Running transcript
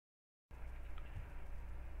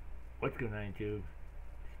What's going on YouTube?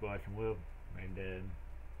 It's Boston Will, and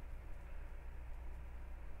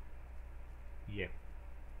yeah, as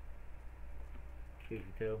you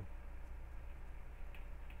can tell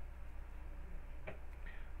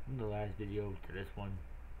from the last video to this one,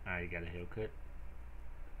 I got a haircut,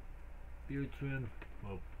 beard trim.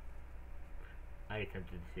 Well, I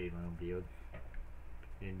attempted to shave my own beard,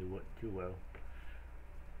 didn't do it too well,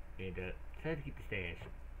 and decided to keep the stash.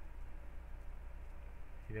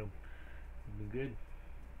 You know, it's been good,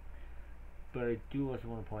 but I do also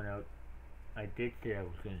want to point out I did say I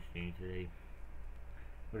was going to stream today.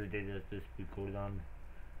 What a day does this recorded on?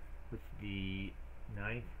 What's the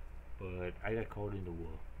 9th? But I got called into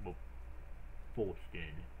work. Well, forced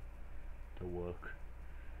in to work.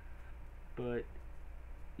 But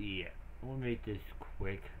yeah, I want to make this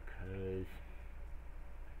quick because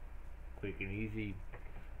quick and easy.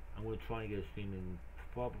 I'm gonna try and get a stream in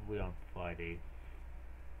probably on Friday.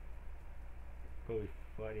 Probably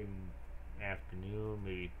Friday afternoon,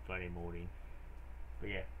 maybe Friday morning. But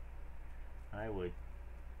yeah, I would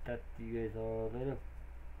talk to you guys all later.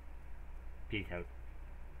 Peace out.